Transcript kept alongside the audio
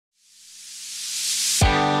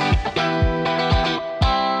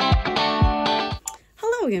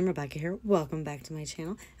again, Rebecca here. Welcome back to my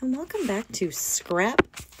channel, and welcome back to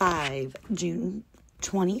Scrap 5, June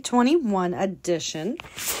 2021 edition.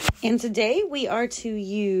 And today we are to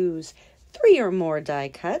use 3 or more die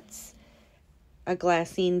cuts, a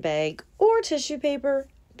glassine bag or tissue paper,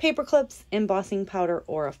 paper clips, embossing powder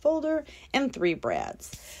or a folder, and 3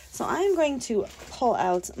 brads. So I'm going to pull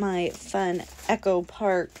out my fun Echo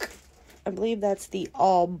Park, I believe that's the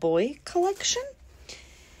all boy collection,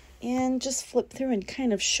 and just flip through and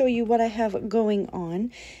kind of show you what I have going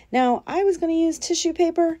on. Now, I was going to use tissue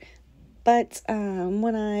paper, but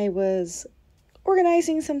when I was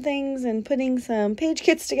organizing some things and putting some page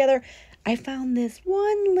kits together, I found this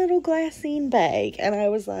one little glassine bag, and I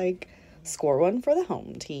was like, score one for the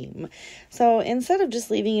home team. So instead of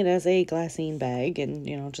just leaving it as a glassine bag and,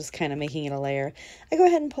 just kind of making it a layer, I go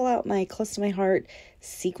ahead and pull out my Close to My Heart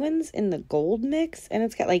sequins in the gold mix, and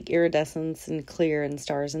it's got like iridescence and clear and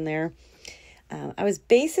stars in there. I was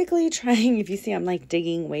basically trying, if you see, I'm like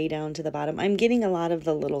digging way down to the bottom. I'm getting a lot of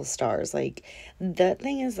the little stars. Like, that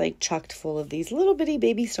thing is like chocked full of these little bitty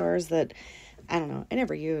baby stars that I don't know, I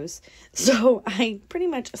never use. So I pretty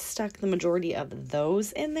much stuck the majority of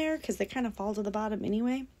those in there because they kind of fall to the bottom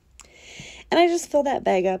anyway. And I just fill that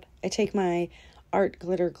bag up. I take my art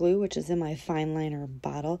glitter glue, which is in my fine liner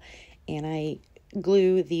bottle, and I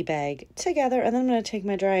glue the bag together. And then I'm going to take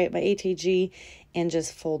my ATG and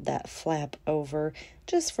just fold that flap over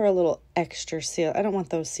just for a little extra seal. I don't want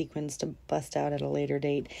those sequins to bust out at a later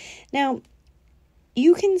date. Now,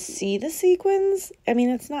 you can see the sequins. I mean,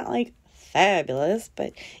 it's not like fabulous,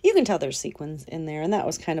 but you can tell there's sequins in there, and that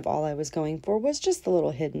was kind of all I was going for, was just the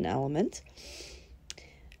little hidden element.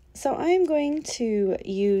 So I'm going to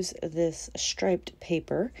use this striped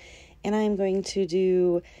paper, and I'm going to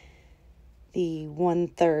do the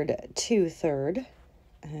 1/3, 2/3,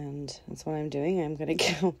 and that's what I'm doing. I'm going to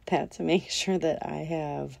count that to make sure that I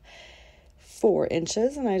have 4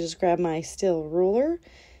 inches, and I just grab my steel ruler,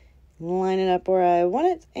 line it up where I want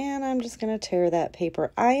it, and I'm just going to tear that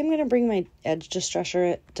paper. I am going to bring my edge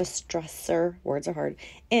distressor, words are hard,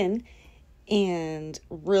 in and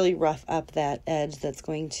really rough up that edge that's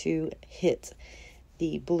going to hit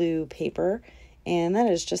the blue paper. And that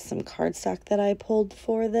is just some cardstock that I pulled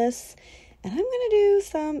for this. And I'm going to do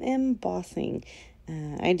some embossing.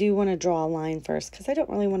 I do want to draw a line first because I don't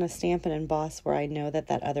really want to stamp and emboss where I know that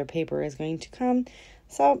that other paper is going to come.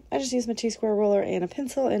 So I just use my T-square ruler and a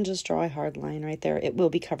pencil and just draw a hard line right there. It will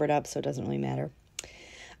be covered up, so it doesn't really matter.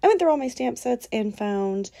 I went through all my stamp sets and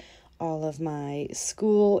found all of my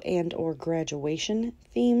school and or graduation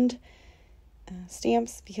themed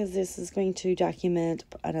stamps, because this is going to document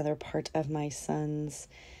another part of my son's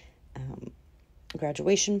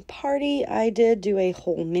graduation party. I did do a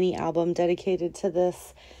whole mini album dedicated to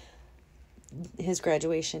this, his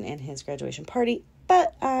graduation and his graduation party.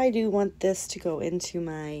 But I do want this to go into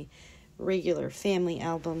my regular family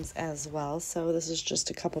albums as well. So this is just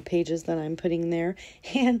a couple pages that I'm putting there.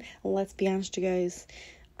 And let's be honest, you guys,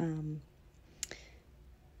 I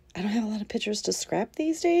don't have a lot of pictures to scrap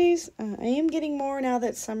these days. I am getting more now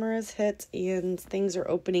that summer has hit and things are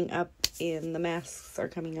opening up and the masks are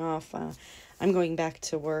coming off. I'm going back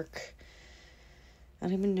to work. I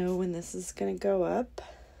don't even know when this is going to go up.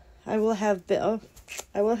 I will have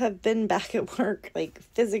been back at work, like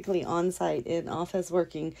physically on site in office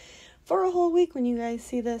working for a whole week when you guys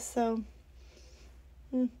see this. So,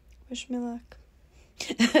 wish me luck.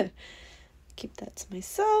 Keep that to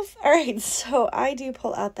myself. All right, so I do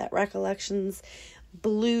pull out that Recollections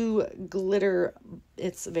blue glitter.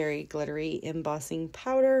 It's very glittery embossing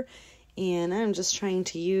powder, and I'm just trying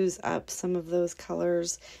to use up some of those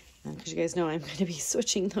colors. Because you guys know I'm going to be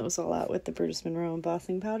switching those all out with the Brutus Monroe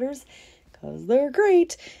embossing powders because they're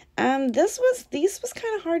great. These was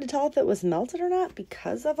kind of hard to tell if it was melted or not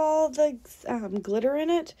because of all the glitter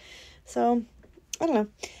in it. So, I don't know.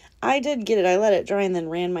 I did get it. I let it dry and then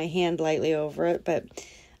ran my hand lightly over it. But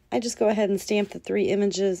I just go ahead and stamp the 3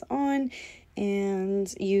 images on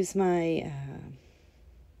and use my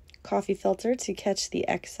coffee filter to catch the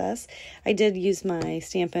excess. I did use my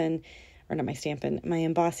my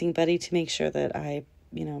embossing buddy to make sure that I,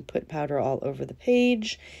 put powder all over the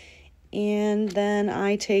page. And then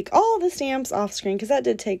I take all the stamps off screen, because that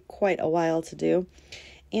did take quite a while to do,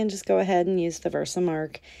 and just go ahead and use the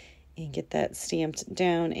Versamark and get that stamped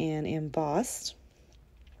down and embossed.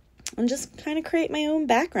 And just kind of create my own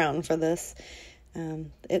background for this.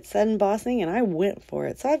 It said embossing, and I went for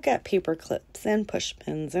it. So I've got paper clips and push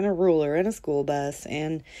pins and a ruler and a school bus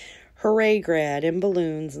and hooray grad and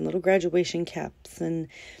balloons and little graduation caps and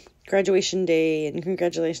graduation day and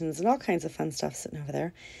congratulations and all kinds of fun stuff sitting over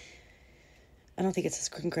there. I don't think it says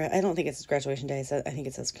graduation day. I think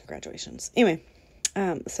it says congratulations. Anyway,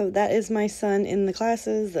 so that is my son in the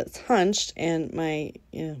classes that's hunched, and my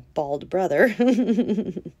bald brother.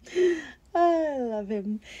 I love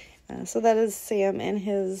him. So that is Sam and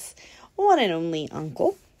his one and only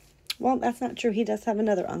uncle. Well, that's not true. He does have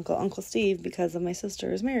another uncle, Uncle Steve, because of my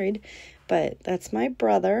sister is married. But that's my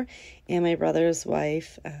brother and my brother's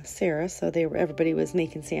wife, Sarah. So everybody was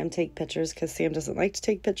making Sam take pictures because Sam doesn't like to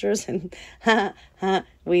take pictures, and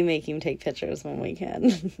we make him take pictures when we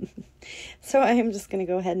can. So I am just going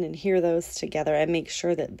to go ahead and adhere those together and make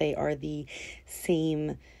sure that they are the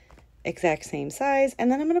exact same size. And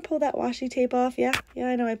then I'm going to pull that washi tape off. Yeah,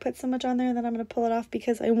 I know I put so much on there that I'm going to pull it off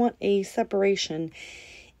because I want a separation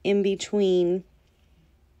in between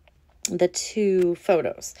the two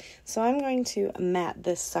photos. So I'm going to mat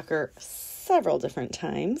this sucker several different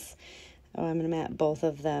times. I'm going to mat both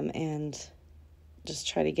of them and just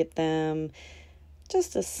try to get them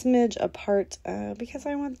just a smidge apart because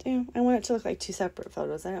I want it to look like two separate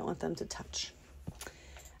photos. I don't want them to touch.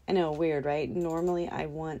 I know, weird, right? Normally I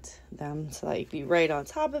want them to be right on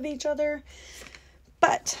top of each other,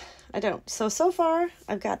 but I don't. So far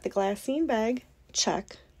I've got the glassine bag,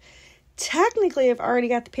 check. Technically, I've already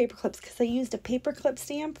got the paper clips because I used a paper clip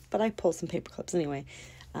stamp, but I pulled some paper clips anyway.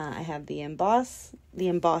 I have the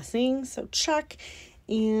embossing, so check.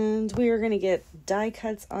 And we are going to get die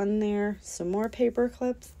cuts on there, some more paper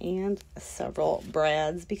clips, and several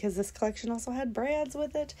brads because this collection also had brads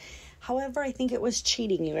with it. However, I think it was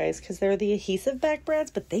cheating, you guys, because they're the adhesive back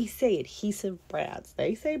brads, but they say adhesive brads.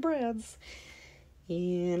 They say brads.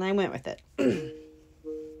 And I went with it.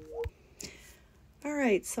 All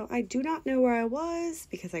right, so I do not know where I was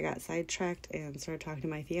because I got sidetracked and started talking to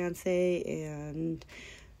my fiance, and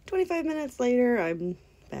 25 minutes later, I'm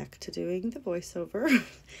back to doing the voiceover.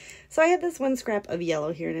 So I had this one scrap of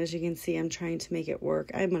yellow here, and as you can see, I'm trying to make it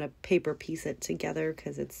work. I'm going to paper piece it together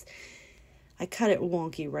because I cut it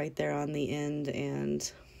wonky right there on the end,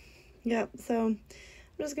 and so I'm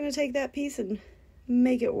just going to take that piece and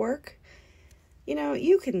make it work.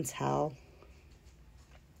 You can tell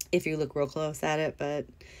if you look real close at it, but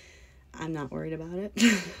I'm not worried about it.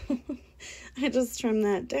 I just trim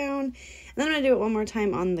that down. And then I'm going to do it one more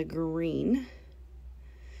time on the green.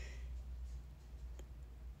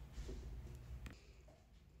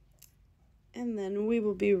 And then we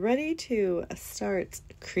will be ready to start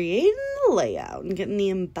creating the layout and getting the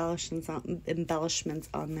embellishments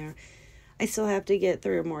on there. I still have to get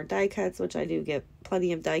 3 or more die cuts, which I do get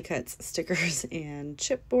plenty of die cuts, stickers, and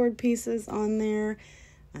chipboard pieces on there.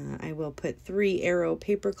 I will put 3 arrow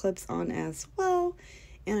paper clips on as well,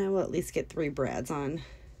 and I will at least get 3 brads on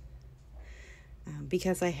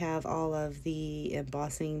because I have all of the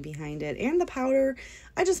embossing behind it and the powder.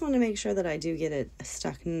 I just want to make sure that I do get it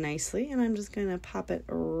stuck nicely, and I'm just going to pop it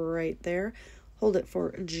right there, hold it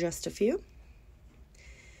for just a few.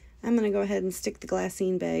 I'm going to go ahead and stick the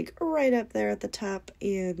glassine bag right up there at the top,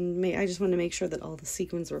 and I just want to make sure that all the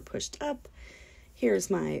sequins were pushed up. Here's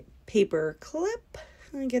my paper clip.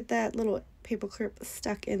 I get that little paper clip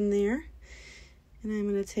stuck in there. And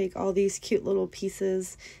I'm going to take all these cute little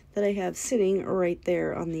pieces that I have sitting right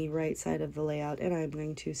there on the right side of the layout, and I'm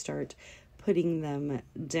going to start putting them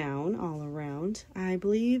down all around. I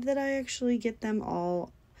believe that I actually get them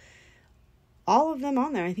all of them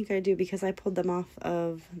on there. I think I do because I pulled them off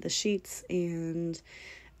of the sheets and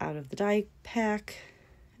out of the die pack,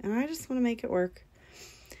 and I just want to make it work.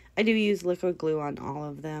 I do use liquid glue on all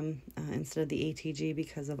of them instead of the ATG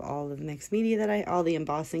because of all of the mixed media all the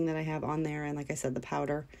embossing that I have on there, and like I said, the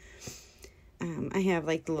powder. I have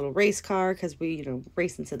the little race car because we,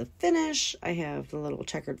 race into the finish. I have the little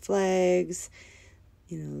checkered flags,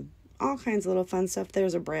 all kinds of little fun stuff.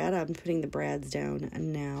 There's a brad. I'm putting the brads down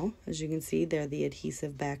now. As you can see, they're the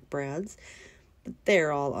adhesive back brads. But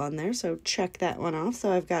they're all on there, so check that one off.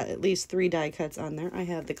 So I've got at least 3 die cuts on there. I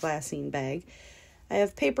have the glassine bag. I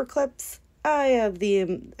have paper clips, I have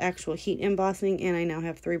the actual heat embossing, and I now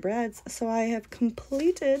have 3 brads. So I have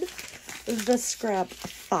completed the scrap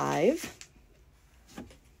 5.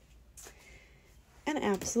 And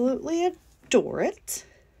absolutely adore it.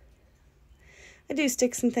 I do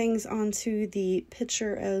stick some things onto the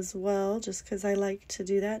picture as well, just because I like to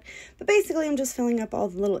do that. But basically, I'm just filling up all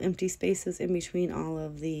the little empty spaces in between all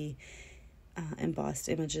of the embossed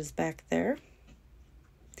images back there.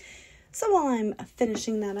 So while I'm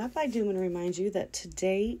finishing that up, I do want to remind you that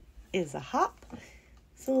today is a hop.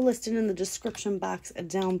 So listed in the description box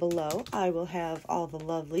down below, I will have all the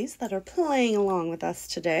lovelies that are playing along with us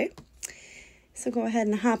today. So go ahead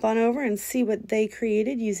and hop on over and see what they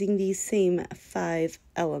created using these same 5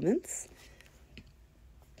 elements.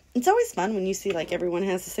 It's always fun when you see like everyone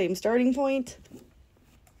has the same starting point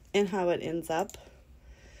and how it ends up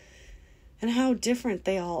and how different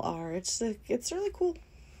they all are. It's really cool.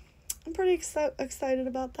 I'm pretty excited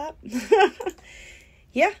about that.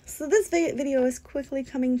 Yeah, so this video is quickly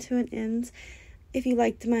coming to an end. If you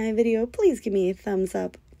liked my video, please give me a thumbs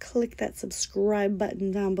up. Click that subscribe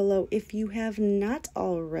button down below if you have not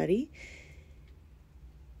already.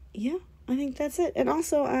 Yeah, I think that's it. And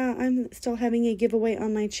also, I'm still having a giveaway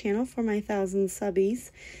on my channel for my 1,000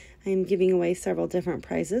 subbies. I am giving away several different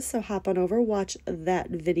prizes, so hop on over, watch that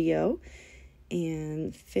video,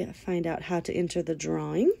 and find out how to enter the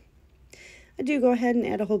drawing. I do go ahead and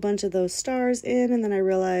add a whole bunch of those stars in, and then I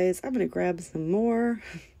realize I'm going to grab some more.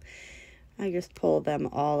 I just pull them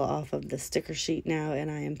all off of the sticker sheet now,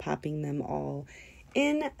 and I am popping them all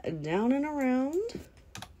in, down, and around.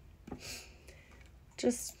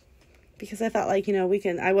 Just because I thought, like, you know,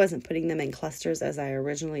 I wasn't putting them in clusters as I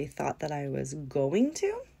originally thought that I was going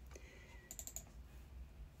to.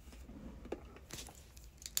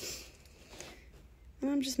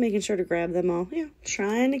 And I'm just making sure to grab them all. Yeah,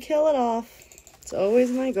 trying to kill it off. It's always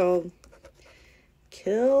my goal.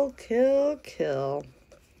 Kill, kill, kill.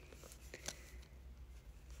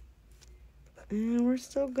 And we're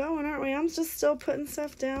still going, aren't we? I'm just still putting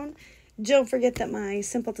stuff down. Don't forget that my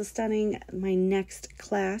Simple to Stunning, my next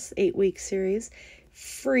class, 8-week series,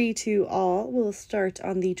 free to all, will start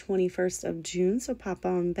on the 21st of June. So pop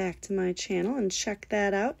on back to my channel and check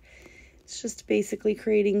that out. It's just basically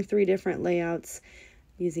creating 3 different layouts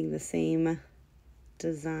using the same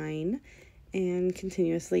design and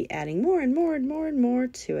continuously adding more and more and more and more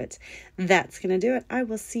to it. That's going to do it. I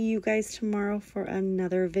will see you guys tomorrow for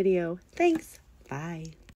another video. Thanks.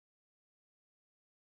 Bye.